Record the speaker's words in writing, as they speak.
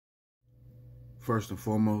First and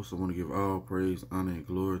foremost, I want to give all praise, honor, and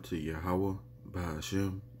glory to Yahweh,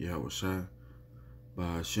 Bahashem, Yahweh Shai,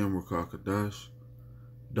 Bahashem, Rakakadash.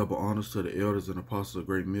 Double honors to the elders and apostles of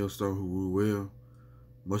Great Millstone who rule well.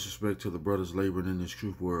 Much respect to the brothers laboring in this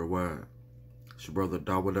truth worldwide. It's your brother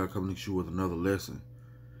Dawada coming to you with another lesson.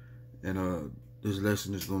 And this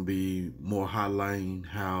lesson is going to be more highlighting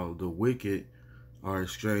how the wicked are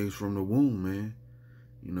estranged from the womb, man.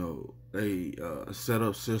 You know, they set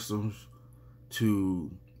up systems to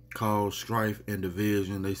cause strife and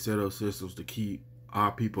division. They set up systems to keep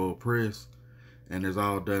our people oppressed. And it's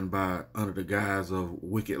all done by under the guise of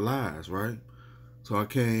wicked lies, right? So I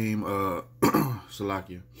came,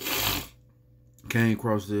 Salakia, came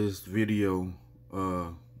across this video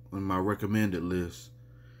on my recommended list.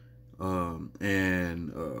 I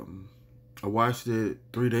watched it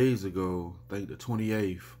 3 days ago, I think the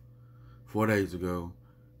 28th, 4 days ago,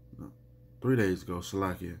 3 days ago,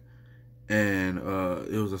 Salakia. And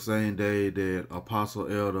it was the same day that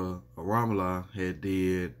Apostle Elder Ramallah had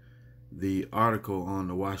did the article on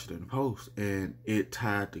the Washington Post, and it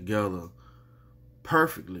tied together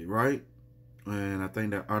perfectly, right? And I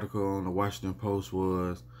think that article on the Washington Post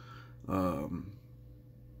was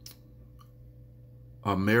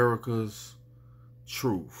America's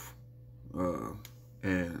Truth.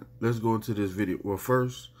 And let's go into this video. Well,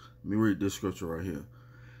 first, let me read this scripture right here.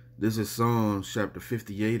 This is Psalms chapter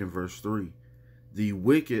 58 and verse 3. The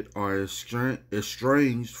wicked are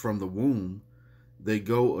estranged from the womb. They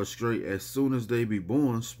go astray as soon as they be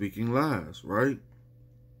born, speaking lies, right?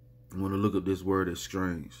 I'm going to look up this word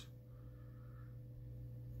estranged.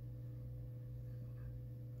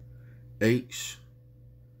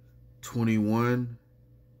 H21.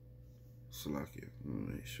 Salakia. Let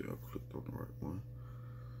me make sure I clicked on the right one.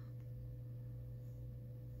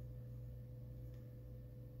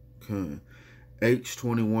 Okay.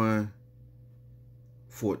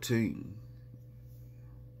 H21:14.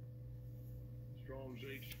 Strong's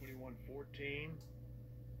H21:14.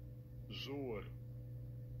 Zur.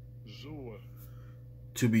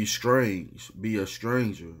 To be strange, be a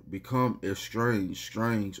stranger, become estranged,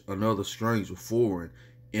 strange, another stranger, foreign,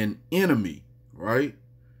 an enemy, right?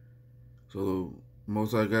 So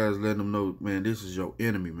most of our guys letting them know, man, this is your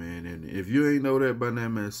enemy, man. And if you ain't know that by now,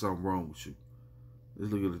 man, something wrong with you.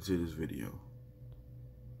 Let's look into this video.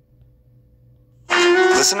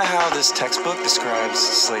 Listen to how this textbook describes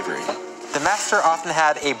slavery. The master often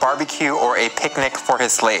had a barbecue or a picnic for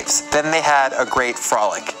his slaves. Then they had a great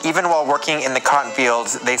frolic. Even while working in the cotton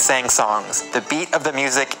fields, they sang songs. The beat of the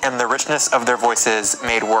music and the richness of their voices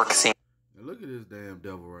made work seem... Now look at this damn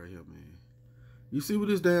devil right here, man. You see what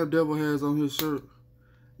this damn devil has on his shirt?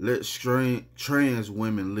 Let trans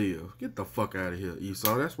women live. Get the fuck out of here,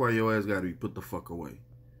 Esau. That's why your ass gotta be put the fuck away.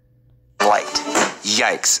 Light.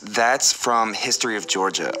 Yikes, that's from History of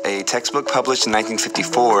Georgia, a textbook published in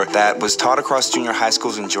 1954 that was taught across junior high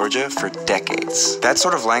schools in Georgia for decades. That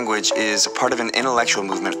sort of language is part of an intellectual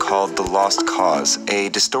movement called the Lost Cause, a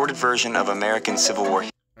distorted version of American Civil War.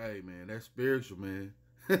 Hey, man, that's spiritual, man.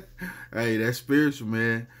 Hey, that's spiritual,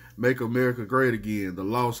 man. Make America great again. The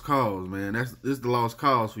lost cause, man. This is the lost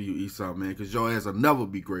cause for you, Esau, man, because your ass will never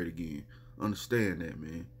be great again. Understand that,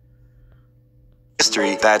 man.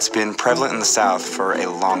 History that's been prevalent in the South for a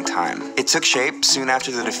long time. It took shape soon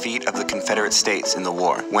after the defeat of the Confederate States in the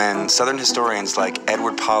war, when Southern historians like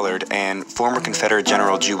Edward Pollard and former Confederate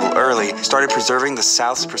General Jubal Early started preserving the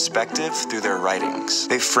South's perspective through their writings.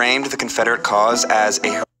 They framed the Confederate cause as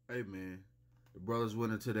a... Hey, man, the brothers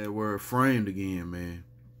went into that word framed again, man.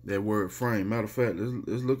 That word frame. Matter of fact,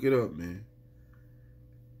 let's look it up, man.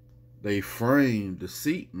 They framed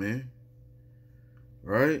deceit, man.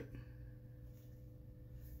 Right?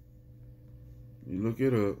 You look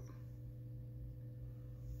it up.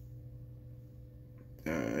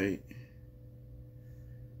 Alright.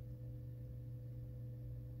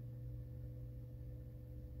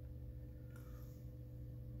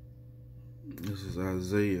 This is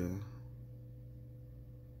Isaiah.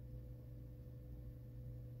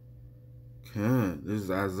 This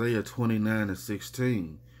is Isaiah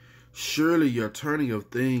 29:16. Surely your turning of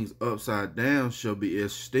things upside down shall be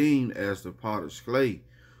esteemed as the potter's clay.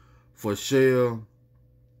 For shall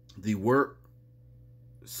the work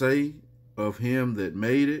say of him that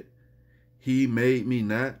made it, he made me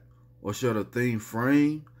not? Or shall the thing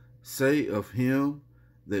framed say of him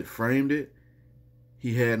that framed it,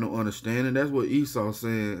 he had no understanding? That's what Esau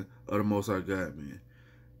saying of the Most High God, man.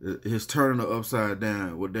 His turning it upside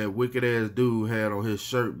down. What that wicked ass dude had on his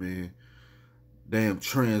shirt, man. Damn,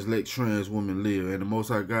 let trans women live. And the Most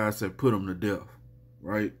High God said, put them to death.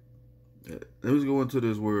 Right? Let's go into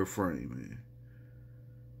this word frame, man.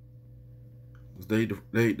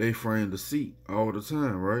 They frame deceit all the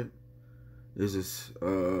time, right? This is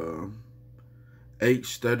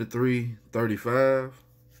H3335.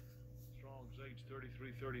 Strong's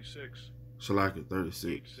H3336. Shalaka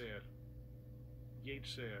 36.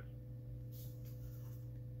 Yates said.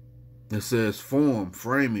 It says form,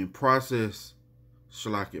 framing, process,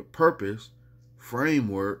 Shalaka purpose,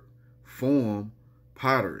 framework, form,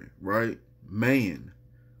 pottery, right? Man,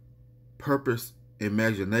 purpose,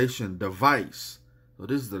 imagination, device. So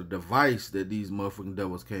this is the device that these motherfucking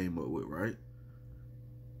devils came up with, right?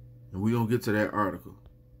 And we gonna get to that article.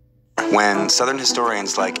 When Southern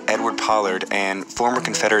historians like Edward Pollard and former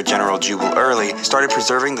Confederate General Jubal Early started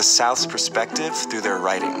preserving the South's perspective through their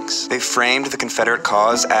writings. They framed the Confederate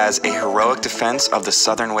cause as a heroic defense of the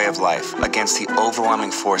Southern way of life against the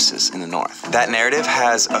overwhelming forces in the North. That narrative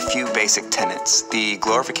has a few basic tenets: the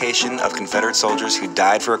glorification of Confederate soldiers who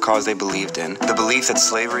died for a cause they believed in, the belief that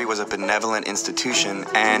slavery was a benevolent institution,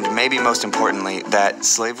 and maybe most importantly, that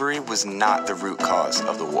slavery was not the root cause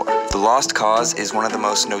of the war. The Lost Cause is one of the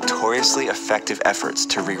most notoriously effective efforts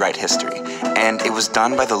to rewrite history, and it was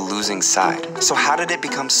done by the losing side. So how did it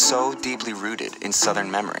become so deeply rooted in Southern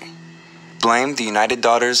memory? Blame the United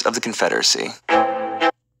Daughters of the Confederacy.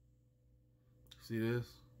 See this?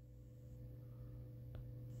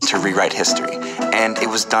 To rewrite history, and it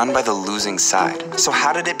was done by the losing side. So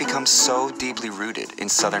how did it become so deeply rooted in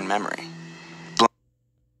Southern memory?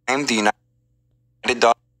 Blame the United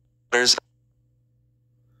Daughters.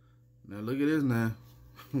 Now look at this now.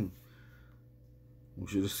 I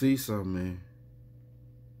want you to see something, man.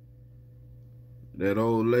 That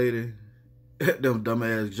old lady, them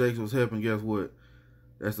dumbass Jakes was helping, guess what?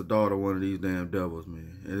 That's the daughter of one of these damn devils,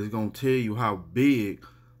 man. And it's going to tell you how big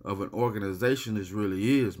of an organization this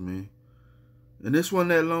really is, man. And this wasn't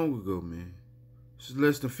that long ago, man. It's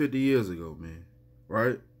less than 50 years ago, man.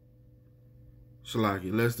 Right?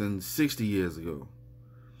 Shalaki, less than 60 years ago.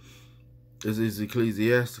 This is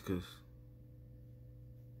Ecclesiasticus.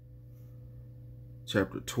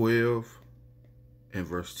 Chapter 12 and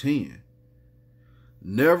verse 10.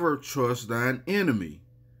 Never trust thine enemy,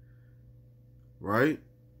 right?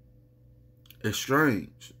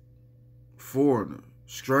 Estranged, foreigner,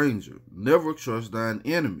 stranger. Never trust thine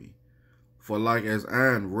enemy, for like as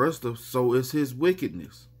iron rusteth, so is his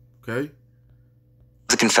wickedness. Okay?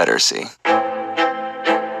 The Confederacy.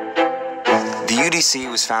 The UDC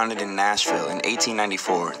was founded in Nashville in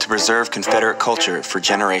 1894 to preserve Confederate culture for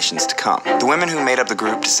generations to come. The women who made up the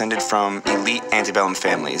group descended from elite antebellum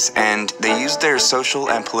families, and they used their social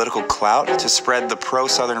and political clout to spread the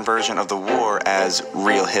pro-Southern version of the war as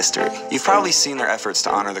real history. You've probably seen their efforts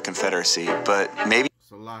to honor the Confederacy, but maybe...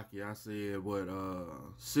 Salaki, I said,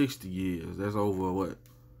 60 years. That's over, what?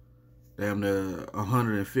 Damn near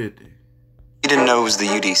 150. You didn't know it was the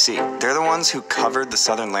UDC. They're the ones who covered the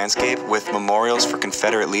Southern landscape with memorials for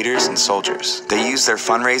Confederate leaders and soldiers. They used their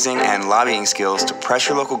fundraising and lobbying skills to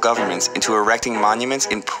pressure local governments into erecting monuments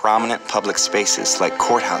in prominent public spaces like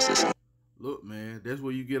courthouses. Look, man, that's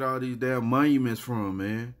where you get all these damn monuments from,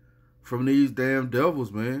 man. From these damn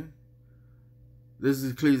devils, man. This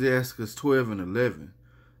is Ecclesiasticus 12 and 11.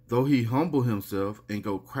 Though he humble himself and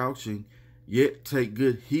go crouching, yet take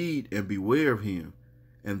good heed and beware of him.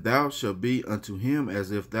 And thou shalt be unto him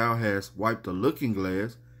as if thou hast wiped a looking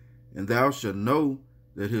glass, and thou shalt know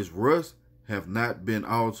that his rust have not been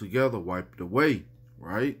altogether wiped away,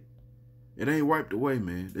 right? It ain't wiped away,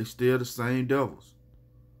 man. They still the same devils.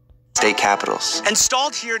 State capitals.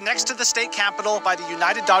 Installed here next to the state capitol by the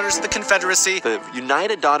United Daughters of the Confederacy. The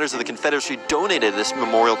United Daughters of the Confederacy donated this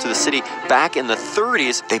memorial to the city back in the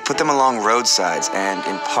 30s. They put them along roadsides and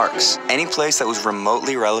in parks. Any place that was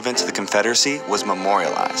remotely relevant to the Confederacy was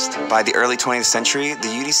memorialized. By the early 20th century, the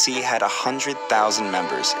UDC had 100,000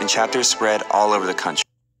 members in chapters spread all over the country.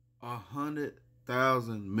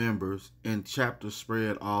 100,000 members in chapters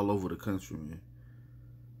spread all over the country, man.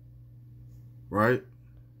 Right?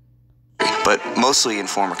 But mostly in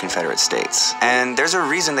former Confederate states. And there's a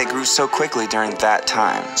reason they grew so quickly during that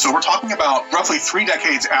time. So we're talking about roughly 3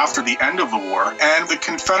 decades after the end of the war, and the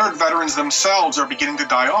Confederate veterans themselves are beginning to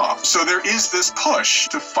die off. So there is this push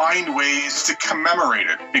to find ways to commemorate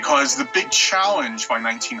it, because the big challenge by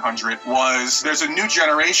 1900 was there's a new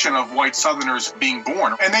generation of white Southerners being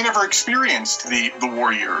born, and they never experienced the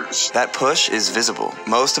war years. That push is visible.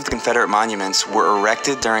 Most of the Confederate monuments were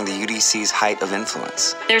erected during the UDC's height of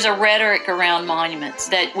influence. There's a rhetoric around monuments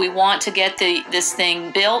that we want to get this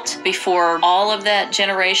thing built before all of that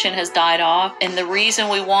generation has died off, and the reason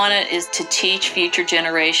we want it is to teach future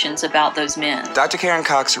generations about those men. Dr. Karen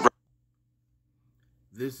Cox.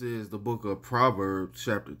 This is the book of Proverbs,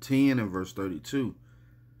 chapter 10 and verse 32.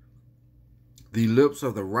 The lips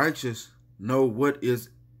of the righteous know what is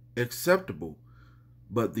acceptable,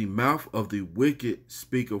 but the mouth of the wicked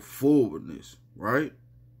speaketh forwardness, right?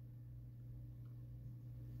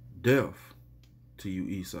 Death to you,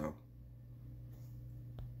 Esau.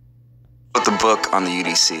 The book on the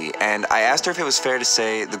UDC, and I asked her if it was fair to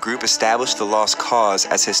say the group established the lost cause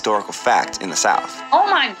as historical fact in the South. Oh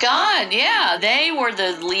my God, yeah. They were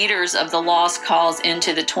the leaders of the lost cause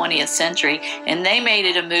into the 20th century, and they made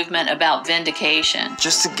it a movement about vindication.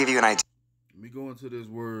 Just to give you an idea. Let me go into this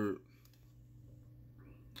word,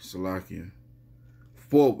 Salakia.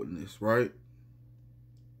 Forwardness, right?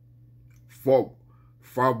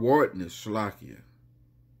 Forwardness, Salakia.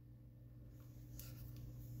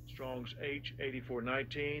 Strong's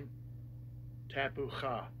H8419.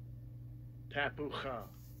 Tapucha. Tapucha.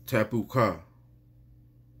 Tapuka.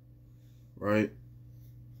 Right?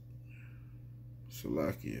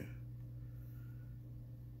 Salakia.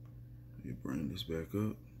 Let me bring this back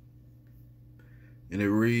up. And it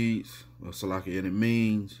reads, Salakia, and it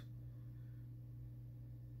means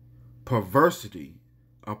perversity,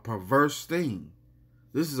 a perverse thing.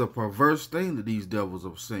 This is a perverse thing that these devils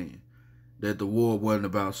are saying. That the war wasn't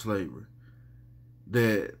about slavery.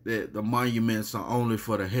 That the monuments are only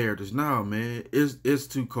for the heritage. Nah, man. It's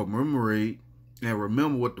to commemorate and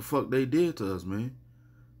remember what the fuck they did to us, man.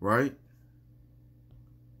 Right?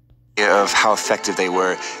 Of how effective they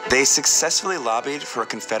were, they successfully lobbied for a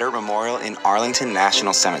Confederate memorial in Arlington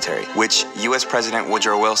National Cemetery, which U.S. President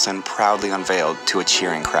Woodrow Wilson proudly unveiled to a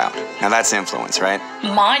cheering crowd. Now that's influence, right?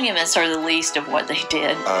 Monuments are the least of what they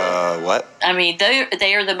did. What? I mean,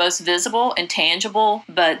 they are the most visible and tangible,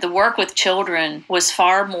 but the work with children was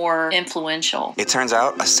far more influential. It turns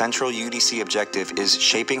out a central UDC objective is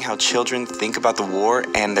shaping how children think about the war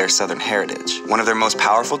and their Southern heritage. One of their most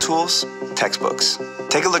powerful tools? Textbooks.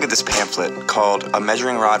 Take a look at this pamphlet called A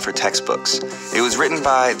Measuring Rod for Textbooks. It was written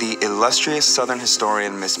by the illustrious Southern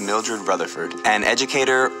historian Miss Mildred Rutherford, an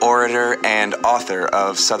educator, orator, and author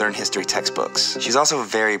of Southern history textbooks. She's also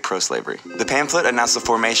very pro-slavery. The pamphlet announced the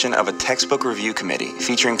formation of a textbook review committee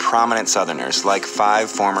featuring prominent Southerners like 5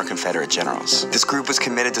 former Confederate generals. This group was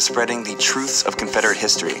committed to spreading the truths of Confederate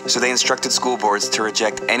history, so they instructed school boards to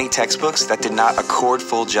reject any textbooks that did not accord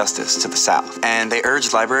full justice to the South. And they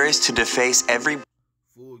urged libraries to deface every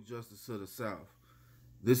full justice to the South.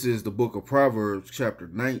 This is the book of Proverbs, chapter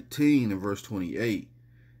 19 and verse 28.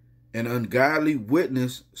 An ungodly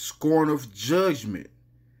witness scorneth judgment,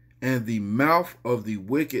 and the mouth of the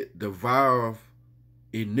wicked devoureth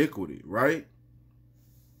iniquity, right?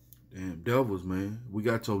 Damn devils, man. We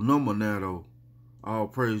got your number now, though. All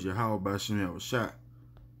praise Yahweh by Shem shot.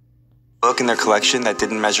 Book in their collection that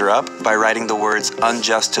didn't measure up by writing the words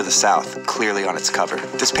unjust to the South clearly on its cover.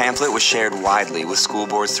 This pamphlet was shared widely with school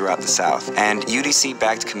boards throughout the South, and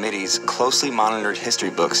UDC-backed committees closely monitored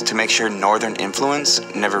history books to make sure Northern influence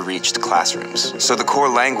never reached classrooms. So the core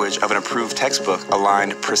language of an approved textbook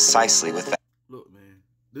aligned precisely with that. Look, man,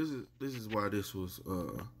 this is why this was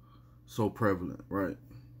so prevalent, right?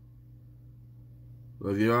 So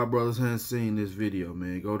if y'all brothers haven't seen this video,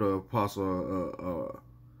 man, go to Apostle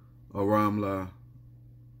Aramla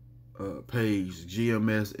page,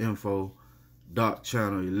 GMS info, doc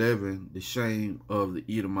channel 11, the shame of the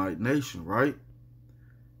Edomite nation, right?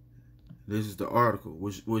 This is the article,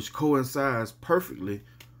 which coincides perfectly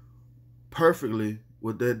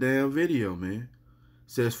with that damn video, man.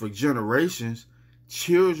 It says, for generations,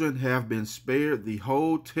 children have been spared the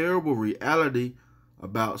whole terrible reality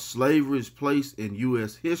about slavery's place in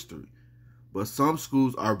U.S. history. But some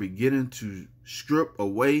schools are beginning to strip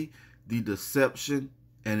away the deception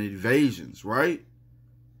and evasions, right?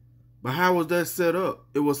 But how was that set up?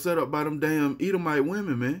 It was set up by them damn Edomite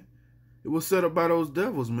women, man. It was set up by those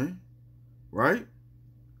devils, man. Right?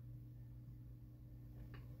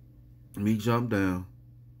 Let me jump down.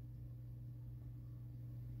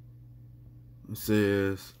 It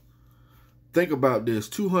says, think about this.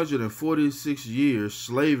 246 years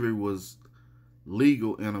slavery was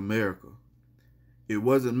legal in America. It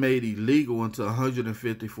wasn't made illegal until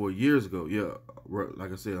 154 years ago. Yeah,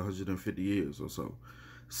 like I said, 150 years or so.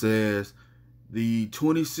 Says the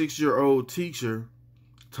 26-year-old teacher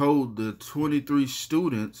told the 23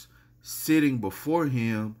 students sitting before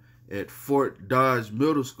him at Fort Dodge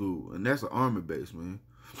Middle School, and that's an army base, man.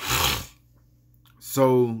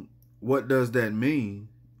 So what does that mean?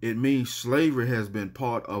 It means slavery has been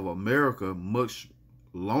part of America much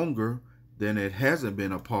longer than it hasn't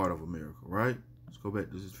been a part of America, right? Let's go back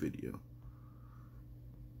to this video.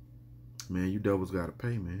 Man, you devils gotta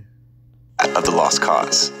pay, man. of the lost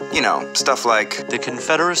cause. You know, stuff like, The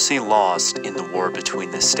Confederacy lost in the war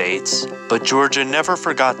between the states, but Georgia never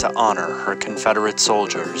forgot to honor her Confederate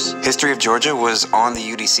soldiers. History of Georgia was on the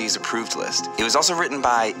UDC's approved list. It was also written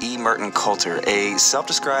by E. Merton Coulter, a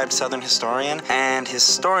self-described Southern historian and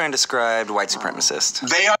historian-described white supremacist.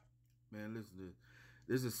 Man, listen to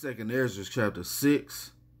this. This is 2nd Ezra chapter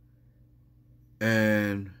 6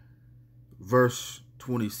 and verse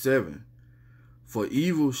 27. For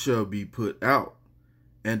evil shall be put out,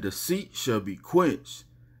 and deceit shall be quenched.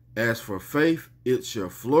 As for faith, it shall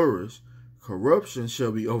flourish. Corruption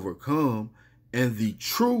shall be overcome, and the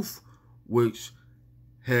truth which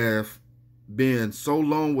hath been so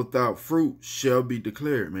long without fruit shall be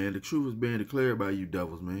declared, man. The truth is being declared by you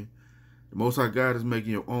devils, man. The Most High God is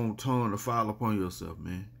making your own tongue to fall upon yourself,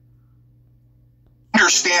 man.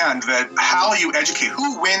 Understand that how you educate,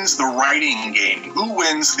 who wins the writing game, who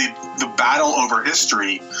wins the battle over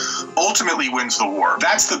history, ultimately wins the war.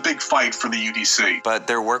 That's the big fight for the UDC. But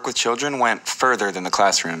their work with children went further than the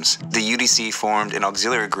classrooms. The UDC formed an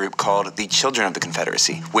auxiliary group called the Children of the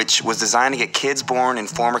Confederacy, which was designed to get kids born in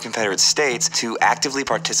former Confederate states to actively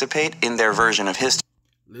participate in their version of history.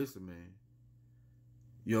 Listen, man.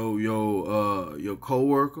 Your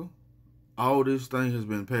co-worker, all this thing has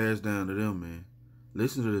been passed down to them, man.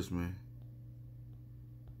 Listen to this, man.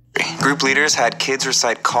 Group leaders had kids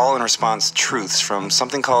recite call and response truths from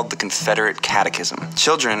something called the Confederate Catechism.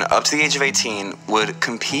 Children up to the age of 18 would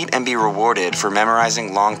compete and be rewarded for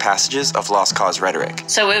memorizing long passages of lost cause rhetoric.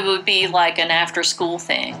 So it would be like an after-school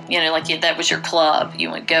thing, like that was your club. You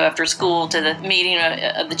would go after school to the meeting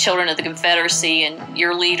of the Children of the Confederacy, and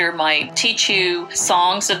your leader might teach you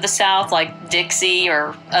songs of the South, like Dixie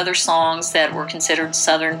or other songs that were considered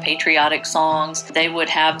Southern patriotic songs. They would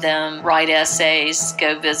have them write essays,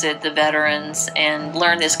 go visit the veterans, and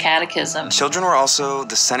learn this catechism. Children were also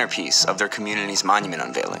the centerpiece of their community's monument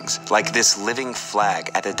unveilings, like this living flag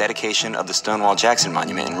at the dedication of the Stonewall Jackson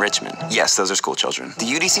Monument in Richmond. Yes, those are school children. The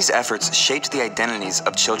UDC's efforts shaped the identities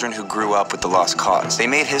of children who grew up with the lost cause. They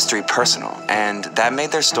made history personal, and that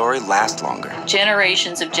made their story last longer.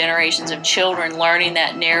 Generations of children learning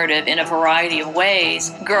that narrative in a variety of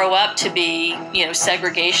ways grow up to be,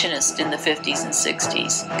 segregationists in the 50s and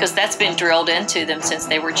 60s, because that's been drilled into them since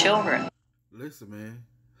they were children. Listen,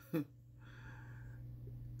 man.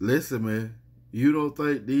 Listen, man. You don't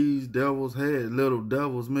think these devils had little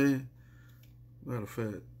devils, man? Matter of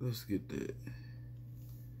fact, let's get that.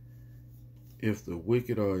 If the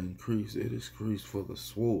wicked are increased, it is increased for the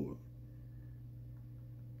sword.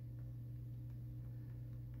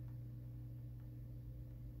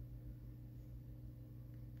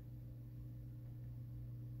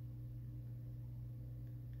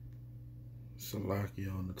 Salaki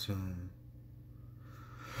on the time.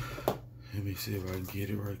 Let me see if I can get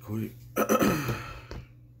it right quick.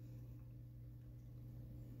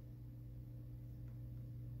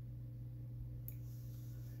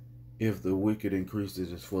 If the wicked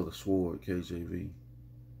increases, it's for the sword, KJV.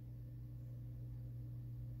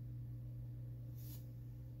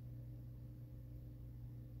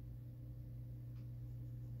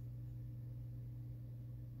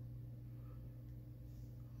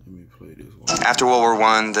 Let me play this one. After World War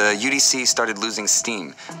I, the UDC started losing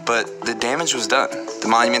steam, but the damage was done. The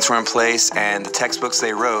monuments were in place, and the textbooks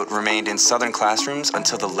they wrote remained in Southern classrooms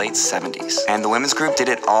until the late 70s. And the women's group did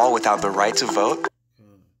it all without the right to vote.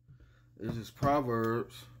 This is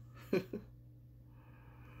Proverbs.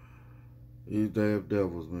 These damn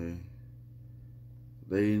devils, man.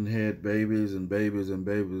 They ain't had babies and babies and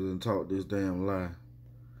babies and taught this damn lie.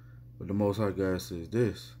 But the Most High God says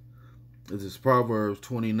this. This is Proverbs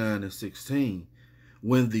 29:16.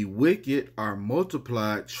 When the wicked are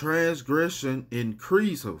multiplied, transgression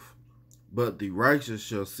increaseth, but the righteous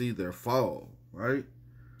shall see their fall. Right?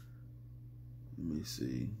 Let me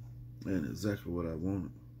see. And exactly what I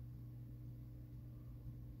wanted.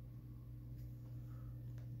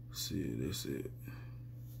 See, that's it.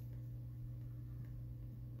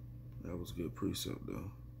 That was a good precept,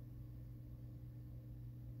 though.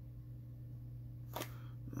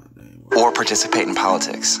 Or participate in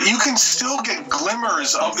politics. You can still get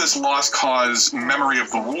glimmers of this lost cause memory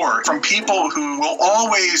of the war from people who will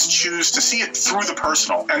always choose to see it through the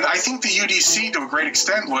personal. And I think the UDC, to a great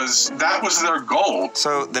extent, that was their goal.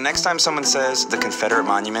 So the next time someone says the Confederate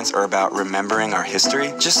monuments are about remembering our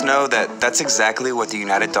history, just know that that's exactly what the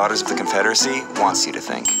United Daughters of the Confederacy wants you to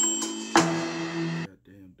think.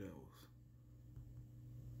 Goddamn devils.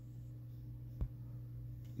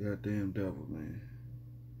 Goddamn devil, man.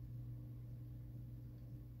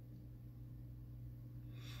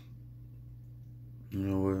 You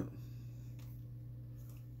know what?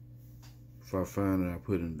 If I find it, I'll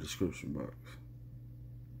put it in the description box.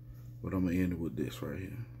 But I'm going to end it with this right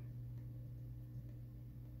here.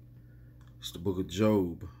 It's the book of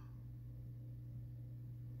Job.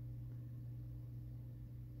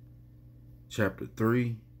 Chapter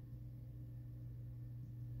 3.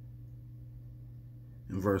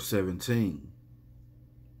 And verse 17.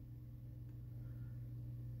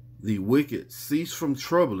 The wicked cease from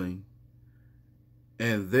troubling,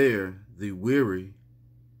 and there the weary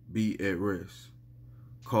be at rest.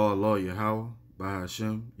 Call Allah Yahweh, by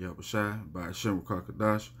Hashem, Yahweh Shai, by Hashem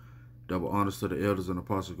Rakakadash. Double honors to the elders and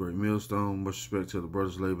apostles, great millstone. Much respect to the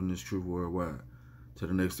brothers laboring this truth worldwide. Till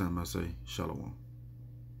the next time I say, Shalom.